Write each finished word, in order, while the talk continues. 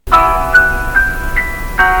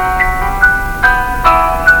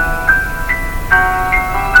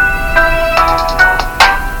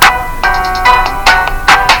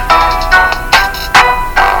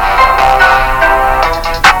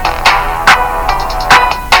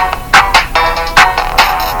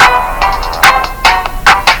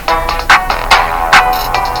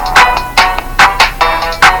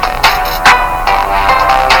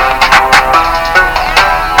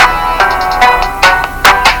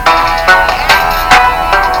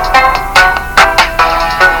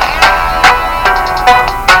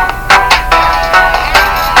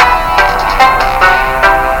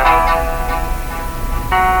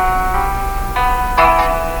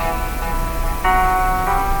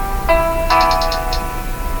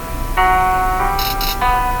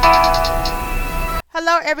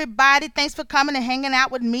Hello, everybody. Thanks for coming and hanging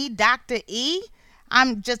out with me, Dr. E.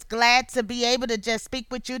 I'm just glad to be able to just speak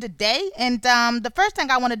with you today. And the very first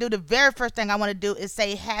thing I want to do is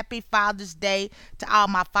say happy Father's Day to all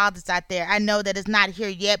my fathers out there. I know that it's not here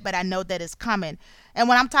yet, but I know that it's coming. And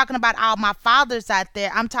when I'm talking about all my fathers out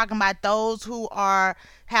there, I'm talking about those who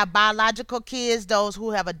have biological kids, those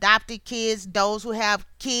who have adopted kids, those who have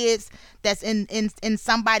kids that's in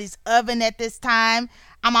somebody's oven at this time.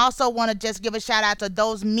 I'm also want to just give a shout out to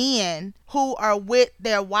those men who are with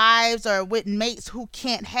their wives or with mates who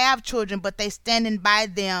can't have children, but they standing by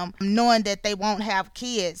them knowing that they won't have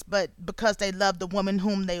kids, but because they love the woman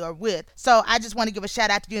whom they are with. So I just want to give a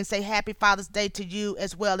shout out to you and say happy Father's Day to you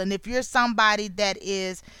as well. And if you're somebody that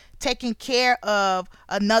is taking care of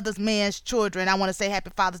another man's children, I want to say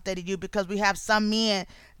happy Father's Day to you, because we have some men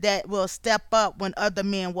that will step up when other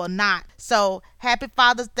men will not. So happy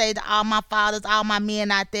Father's Day to all my fathers, all my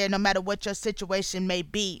men out there, no matter what your situation may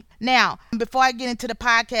be. Now, before I get into the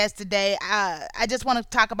podcast today, I just want to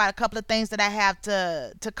talk about a couple of things that I have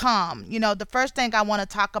to come. The first thing I want to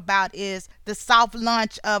talk about is the soft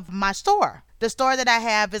launch of my store. The store that I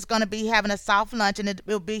have is going to be having a soft lunch, and it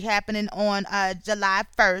will be happening on July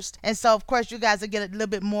 1st. And so, of course, you guys will get a little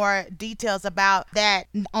bit more details about that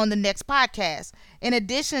on the next podcast. In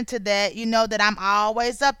addition to that, you know that I'm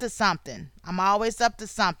always up to something.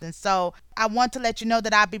 So I want to let you know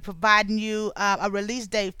that I'll be providing you a release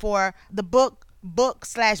date for the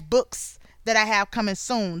books that I have coming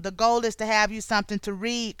soon. The goal is to have you something to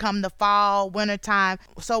read come the fall, winter time.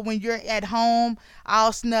 So when you're at home,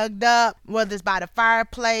 all snugged up, whether it's by the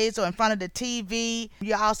fireplace or in front of the TV,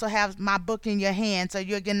 you also have my book in your hand, so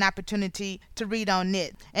you'll get an opportunity to read on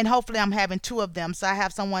it. And hopefully I'm having two of them. So I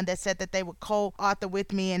have someone that said that they would co-author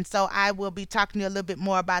with me, and so I will be talking to you a little bit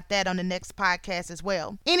more about that on the next podcast as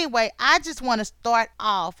well. Anyway, I just want to start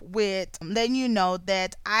off with letting you know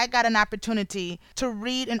that I got an opportunity to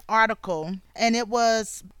read an article, and it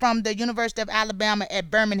was from the University of Alabama at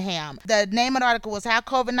Birmingham. The name of the article was How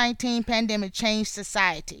COVID-19 Pandemic Changed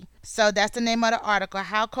Society. So that's the name of the article,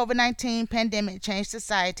 How COVID-19 Pandemic Changed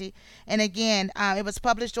Society. And again, it was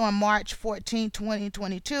published on March 14,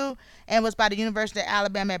 2022, and was by the University of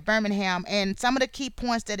Alabama at Birmingham. And some of the key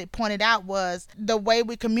points that it pointed out was the way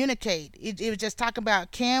we communicate. It was just talking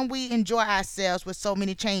about, can we enjoy ourselves with so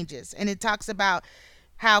many changes? And it talks about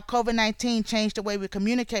how COVID-19 changed the way we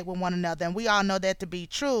communicate with one another. And we all know that to be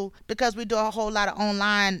true because we do a whole lot of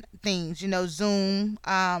online things, Zoom,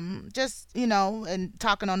 and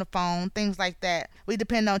talking on the phone, things like that. We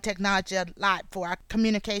depend on technology a lot for our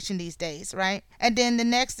communication these days, right? And then the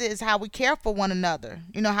next is how we care for one another,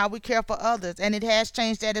 how we care for others. And it has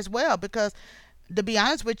changed that as well, because to be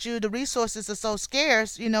honest with you, the resources are so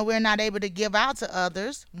scarce, we're not able to give out to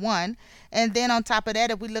others, one. And then on top of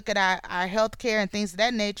that, if we look at our health care and things of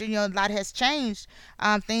that nature, a lot has changed.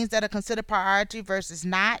 Things that are considered priority versus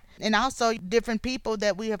not. And also different people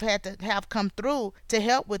that we have had to have come through to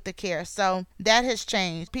help with the care. So that has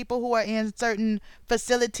changed. People who are in certain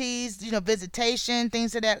facilities, visitation,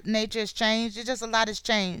 things of that nature has changed. It's just a lot has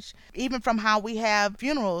changed. Even from how we have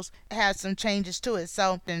funerals has some changes to it.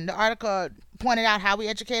 So in the article pointed out how we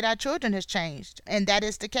educate our children has changed, and that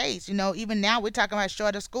is the case. Even now we're talking about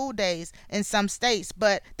shorter school days in some states,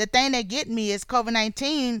 but the thing that get me is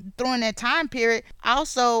COVID-19 during that time period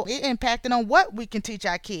also it impacted on what we can teach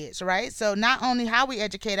our kids, right? So not only how we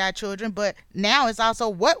educate our children, but now it's also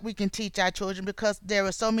what we can teach our children, because there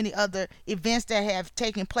were so many other events that have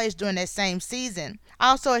taken place during that same season.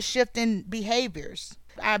 Also a shift in behaviors.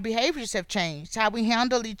 Our behaviors have changed. How we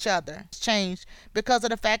handle each other has changed because of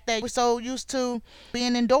the fact that we're so used to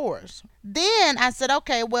being indoors. Then I said,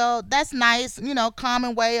 okay, well, that's nice,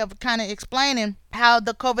 common way of kind of explaining how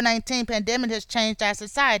the COVID-19 pandemic has changed our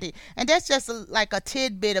society. And that's just like a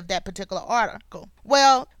tidbit of that particular article.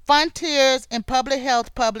 Well, Frontiers in Public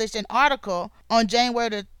Health published an article on January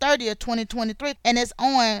the 30th, 2023, and it's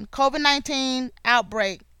on COVID-19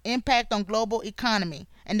 outbreak impact on global economy.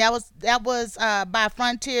 And that was by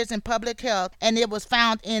Frontiers in Public Health, and it was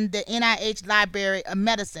found in the NIH Library of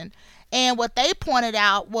Medicine. And what they pointed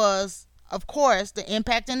out was, of course, the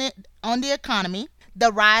impact on the economy,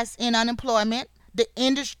 the rise in unemployment, the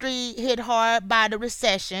industry hit hard by the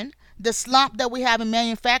recession, the slump that we have in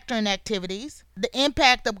manufacturing activities, the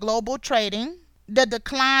impact of global trading, the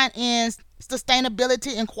decline in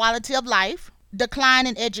sustainability and quality of life, decline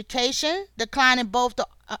in education, decline in both the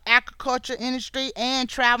agriculture industry and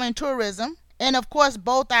travel and tourism. And of course,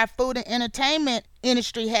 both our food and entertainment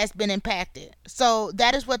industry has been impacted. So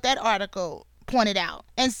that is what that article pointed out.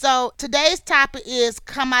 And so today's topic is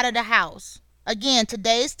come out of the house. Again,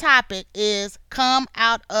 today's topic is come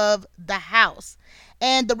out of the house.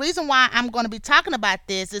 And the reason why I'm going to be talking about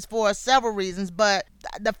this is for several reasons, but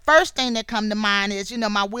the first thing that come to mind is,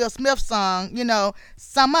 my Will Smith song,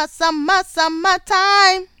 summer, summer,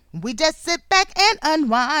 summertime. We just sit back and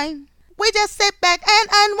unwind. We just sit back and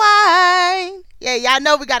unwind. Yeah, y'all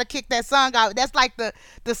know we got to kick that song out. That's like the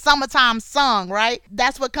summertime song, right?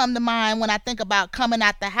 That's what come to mind when I think about coming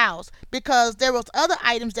out the house, because there was other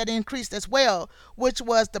items that increased as well, which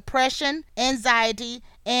was depression, anxiety,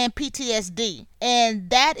 and PTSD. And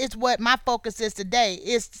that is what my focus is today.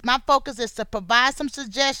 My focus is to provide some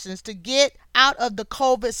suggestions to get out of the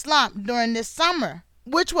COVID slump during this summer,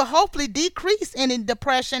 which will hopefully decrease any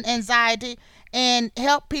depression, anxiety, and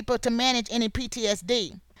help people to manage any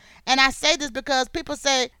PTSD. And I say this because people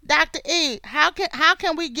say, Dr. E, how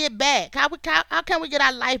can we get back? How can we get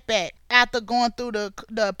our life back after going through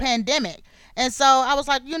the pandemic? And so I was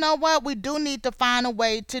like, you know what? We do need to find a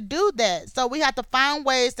way to do that. So we have to find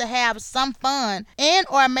ways to have some fun and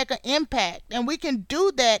or make an impact. And we can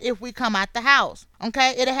do that if we come out the house.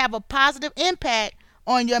 Okay? It'll have a positive impact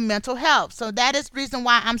on your mental health. So that is the reason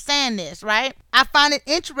why I'm saying this, right? I find it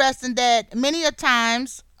interesting that many a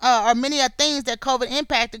times or many of things that COVID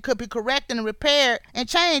impacted could be corrected and repaired and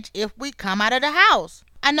changed if we come out of the house.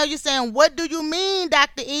 I know you're saying, what do you mean,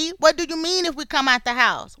 Dr. E? What do you mean if we come out the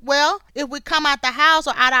house? Well, if we come out the house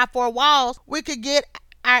or out our four walls, we could get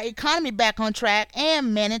our economy back on track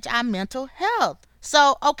and manage our mental health.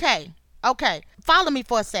 So, okay. Follow me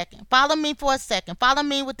for a second. Follow me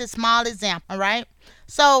with this small example, all right?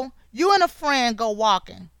 So, you and a friend go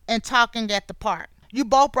walking and talking at the park. You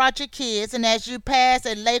both brought your kids, and as you pass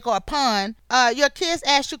a lake or a pond, your kids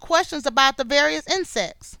ask you questions about the various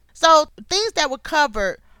insects. So things that were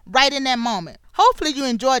covered right in that moment. Hopefully you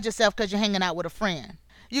enjoyed yourself because you're hanging out with a friend.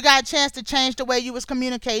 You got a chance to change the way you was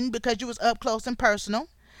communicating because you was up close and personal.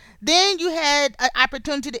 Then you had an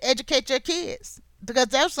opportunity to educate your kids because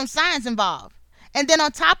there was some science involved. And then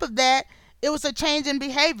on top of that, it was a change in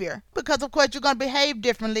behavior because, of course, you're going to behave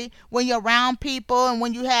differently when you're around people and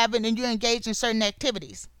when you have it and you're engaged in certain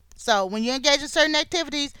activities. So when you engage in certain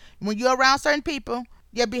activities, when you're around certain people,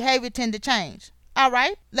 your behavior tend to change. All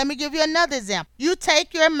right, let me give you another example. You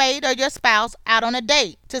take your mate or your spouse out on a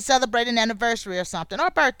date to celebrate an anniversary or something, or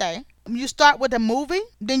a birthday. You start with a movie,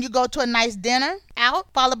 then you go to a nice dinner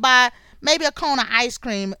out, followed by maybe a cone of ice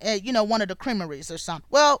cream at, one of the creameries or something.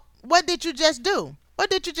 Well, what did you just do?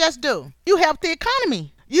 You helped the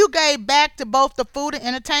economy. You gave back to both the food and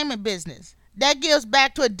entertainment business. That gives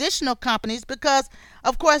back to additional companies because,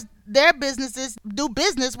 of course, their businesses do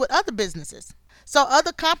business with other businesses. So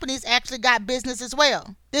other companies actually got business as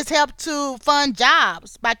well. This helped to fund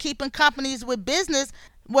jobs by keeping companies with business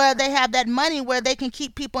where they have that money where they can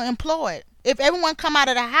keep people employed. If everyone come out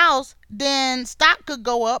of the house, then stock could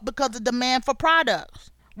go up because of demand for products.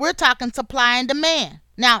 We're talking supply and demand.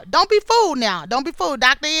 Now, don't be fooled.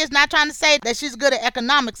 Dr. E is not trying to say that she's good at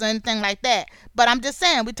economics or anything like that. But I'm just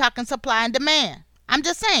saying, we're talking supply and demand. I'm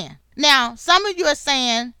just saying. Now, some of you are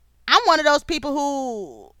saying, I'm one of those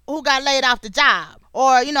people who got laid off the job.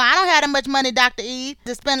 Or, I don't have that much money, Dr. E,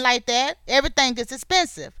 to spend like that. Everything is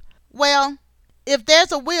expensive. Well, if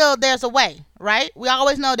there's a will, there's a way, right? We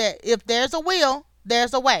always know that if there's a will,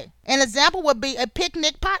 there's a way. An example would be a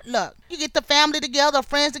picnic potluck. You get the family together,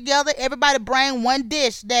 friends together, everybody bring one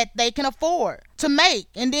dish that they can afford to make.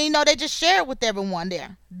 And then, they just share it with everyone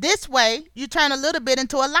there. This way, you turn a little bit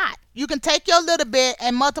into a lot. You can take your little bit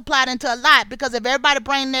and multiply it into a lot because if everybody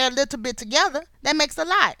bring their little bit together, that makes a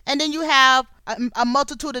lot. And then you have a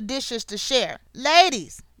multitude of dishes to share.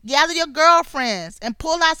 Ladies, gather your girlfriends and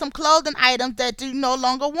pull out some clothing items that you no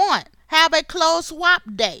longer want. Have a clothes swap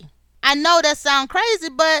day. I know that sounds crazy,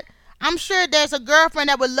 but I'm sure there's a girlfriend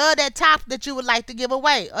that would love that top that you would like to give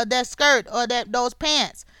away, or that skirt, or those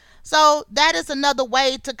pants. So that is another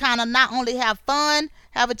way to kind of not only have fun,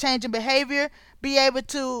 have a change in behavior, be able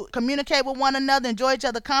to communicate with one another, enjoy each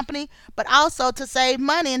other's company, but also to save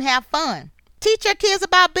money and have fun. Teach your kids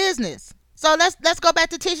about business. So let's go back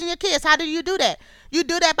to teaching your kids. How do you do that? You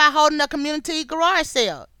do that by holding a community garage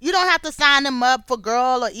sale. You don't have to sign them up for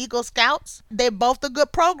Girl or Eagle Scouts. They're both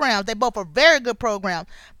good programs. They both are very good programs.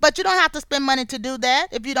 But you don't have to spend money to do that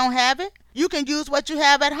if you don't have it. You can use what you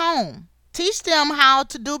have at home. Teach them how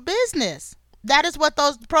to do business. That is what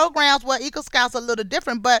those programs, Eagle Scouts are a little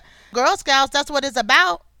different, but Girl Scouts, that's what it's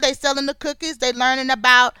about. They selling the cookies. They learning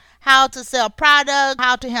about how to sell products,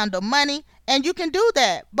 how to handle money. And you can do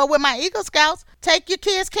that. But with my Eagle Scouts, take your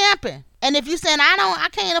kids camping. And if you're saying, I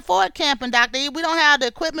can't afford camping, Dr. E, we don't have the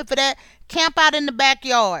equipment for that, camp out in the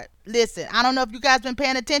backyard. Listen, I don't know if you guys been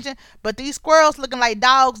paying attention, but these squirrels looking like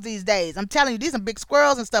dogs these days. I'm telling you, these are big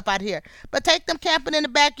squirrels and stuff out here. But take them camping in the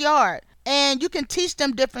backyard. And you can teach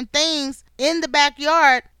them different things in the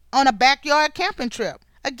backyard on a backyard camping trip.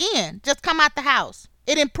 Again, just come out the house.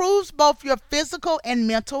 It improves both your physical and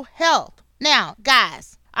mental health. Now,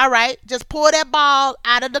 guys, all right, just pull that ball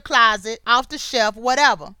out of the closet, off the shelf,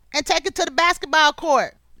 whatever, and take it to the basketball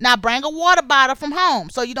court. Now, bring a water bottle from home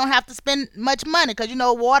so you don't have to spend much money, because,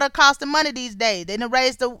 water costing money these days. They done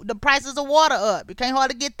raised the prices of water up. You can't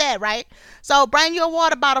hardly get that, right? So bring your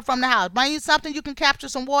water bottle from the house. Bring you something you can capture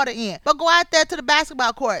some water in. But go out there to the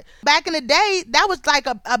basketball court. Back in the day, that was like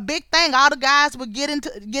a big thing. All the guys would get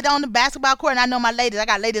on the basketball court. And I know my ladies, I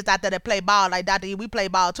got ladies out there that play ball. Like Dr. E, we play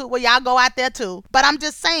ball too. Well, y'all go out there too. But I'm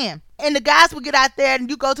just saying. And the guys would get out there and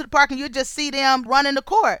you go to the park and you just see them running the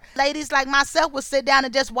court. Ladies like myself would sit down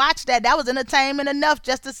and just watch that. That was entertainment enough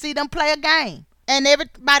just to see them play a game. And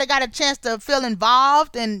everybody got a chance to feel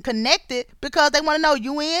involved and connected because they want to know,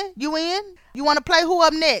 you in? You want to play? Who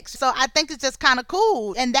up next? So I think it's just kind of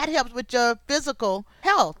cool. And that helps with your physical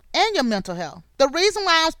health and your mental health. The reason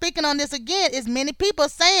why I'm speaking on this again is many people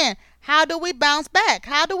saying, how do we bounce back?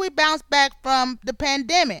 How do we bounce back from the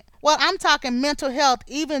pandemic? Well, I'm talking mental health,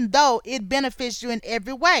 even though it benefits you in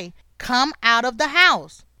every way. Come out of the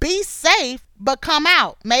house. Be safe, but come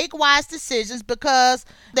out. Make wise decisions because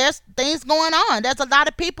there's things going on. There's a lot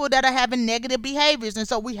of people that are having negative behaviors, and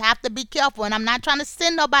so we have to be careful. And I'm not trying to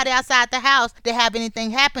send nobody outside the house to have anything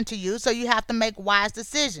happen to you, so you have to make wise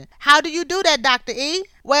decisions. How do you do that, Dr. E?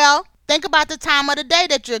 Well, think about the time of the day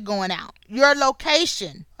that you're going out. Your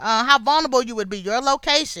location, how vulnerable you would be, your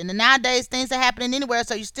location. And nowadays, things are happening anywhere,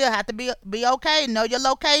 so you still have to be okay. Know your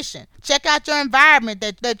location. Check out your environment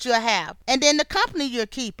that you have. And then the company you're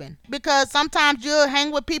keeping. Because sometimes you'll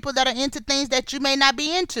hang with people that are into things that you may not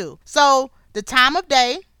be into. So the time of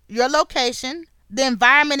day, your location, the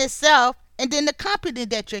environment itself, and then the company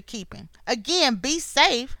that you're keeping. Again, be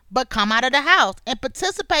safe, but come out of the house and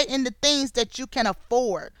participate in the things that you can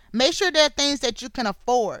afford. Make sure there are things that you can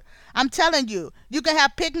afford. I'm telling you, you can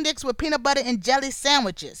have picnics with peanut butter and jelly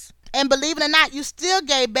sandwiches. And believe it or not, you still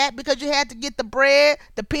gave back because you had to get the bread,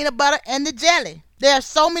 the peanut butter, and the jelly. There are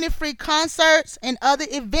so many free concerts and other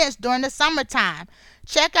events during the summertime.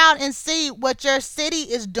 Check out and see what your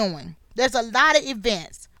city is doing. There's a lot of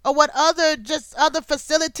events. Or what other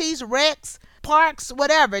facilities, recs, parks,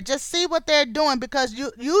 whatever. Just see what they're doing because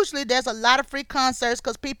usually there's a lot of free concerts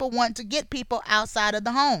because people want to get people outside of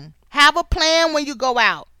the home. Have a plan when you go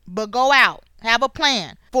out, but go out. Have a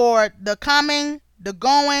plan for the coming, the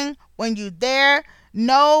going, when you're there.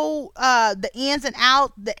 Know the ins and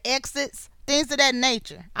outs, the exits, things of that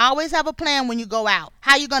nature. Always have a plan when you go out.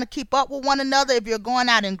 How you're going to keep up with one another if you're going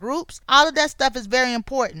out in groups. All of that stuff is very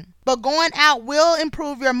important. But going out will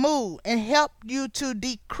improve your mood and help you to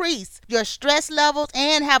decrease your stress levels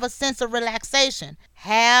and have a sense of relaxation.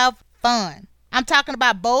 Have fun. I'm talking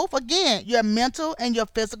about both, again, your mental and your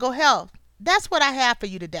physical health. That's what I have for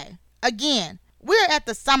you today. Again, we're at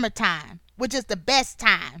the summertime, which is the best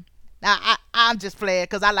time. Now, I'm just flared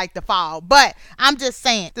because I like the fall, but I'm just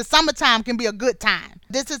saying the summertime can be a good time.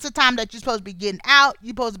 This is the time that you're supposed to be getting out.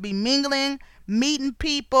 You're supposed to be mingling, meeting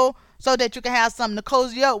people so that you can have something to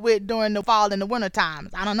cozy up with during the fall and the winter times.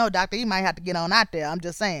 I don't know, Doctor, you might have to get on out there. I'm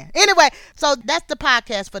just saying. Anyway, so that's the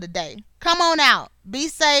podcast for today. Come on out. Be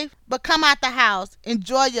safe, but come out the house.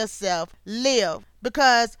 Enjoy yourself. Live.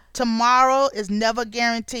 Because tomorrow is never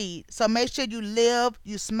guaranteed. So make sure you live,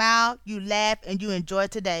 you smile, you laugh, and you enjoy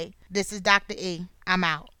today. This is Dr. E. I'm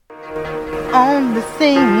out. On the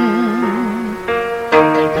scene,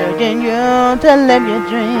 encouraging you to live your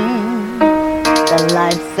dream. The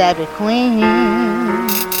life savvy queen.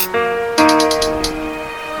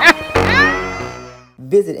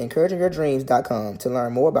 Visit encouragingyourdreams.com to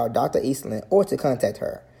learn more about Dr. Eastland or to contact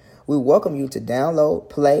her. We welcome you to download,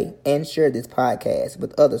 play, and share this podcast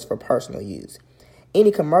with others for personal use.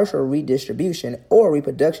 Any commercial redistribution or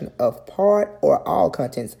reproduction of part or all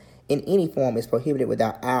contents in any form is prohibited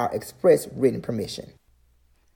without our express written permission.